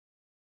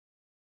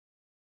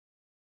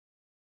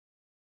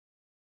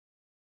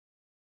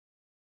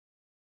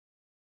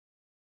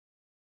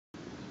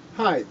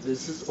Hi,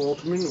 this is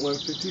Ultimate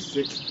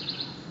 156.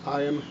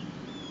 I am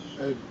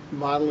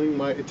modeling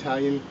my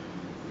Italian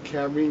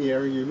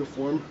Carabinieri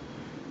uniform.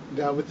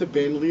 Now with the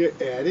bandolier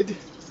added,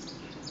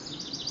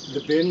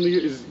 the bandolier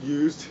is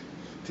used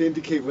to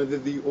indicate whether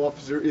the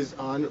officer is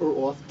on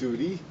or off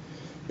duty.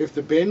 If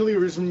the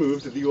bandolier is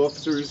removed, the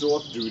officer is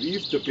off duty.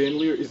 If the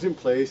bandolier is in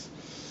place,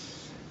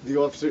 the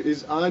officer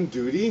is on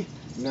duty.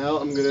 Now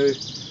I'm going to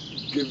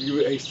give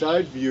you a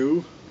side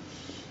view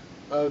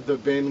of the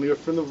bandolier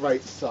from the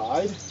right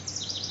side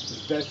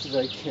as best as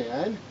I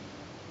can,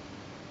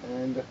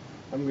 and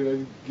I'm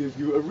going to give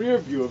you a rear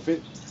view of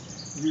it.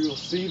 You'll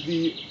see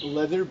the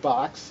leather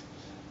box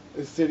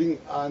is sitting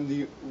on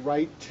the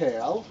right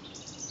tail,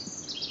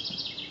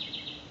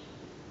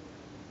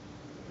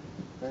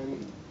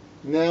 and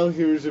now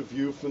here's a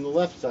view from the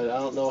left side. I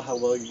don't know how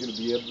well you're going to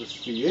be able to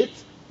see it.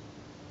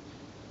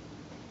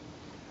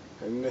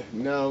 And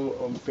now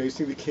I'm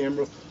facing the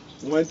camera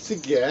once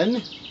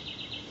again,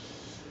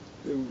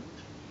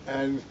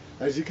 and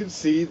as you can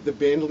see, the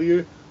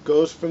bandolier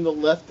goes from the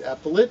left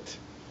epaulette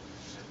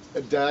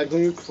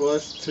diagonally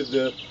across to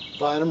the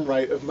bottom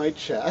right of my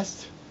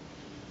chest.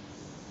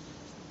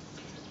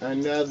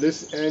 And now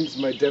this ends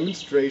my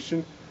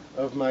demonstration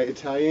of my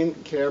Italian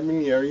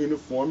Carabinieri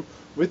uniform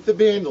with the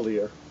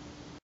bandolier.